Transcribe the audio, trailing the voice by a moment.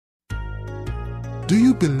Do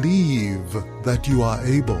you believe that you are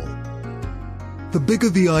able? The bigger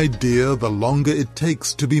the idea, the longer it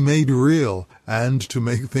takes to be made real. And to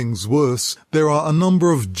make things worse, there are a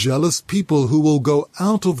number of jealous people who will go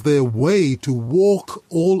out of their way to walk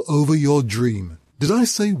all over your dream. Did I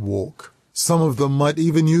say walk? Some of them might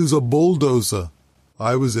even use a bulldozer.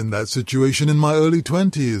 I was in that situation in my early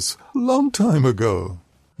 20s, long time ago.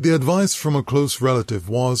 The advice from a close relative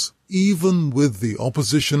was, even with the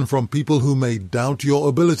opposition from people who may doubt your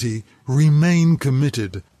ability, remain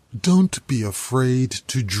committed. Don't be afraid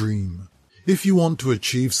to dream. If you want to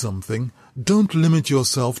achieve something, don't limit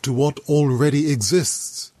yourself to what already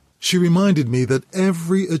exists. She reminded me that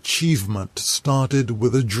every achievement started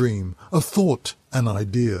with a dream, a thought, an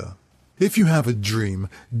idea. If you have a dream,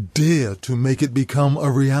 dare to make it become a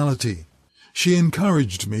reality. She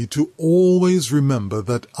encouraged me to always remember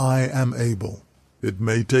that I am able. It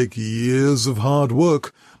may take years of hard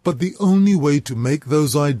work, but the only way to make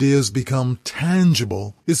those ideas become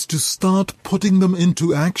tangible is to start putting them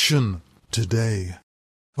into action today.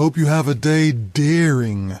 Hope you have a day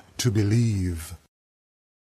daring to believe.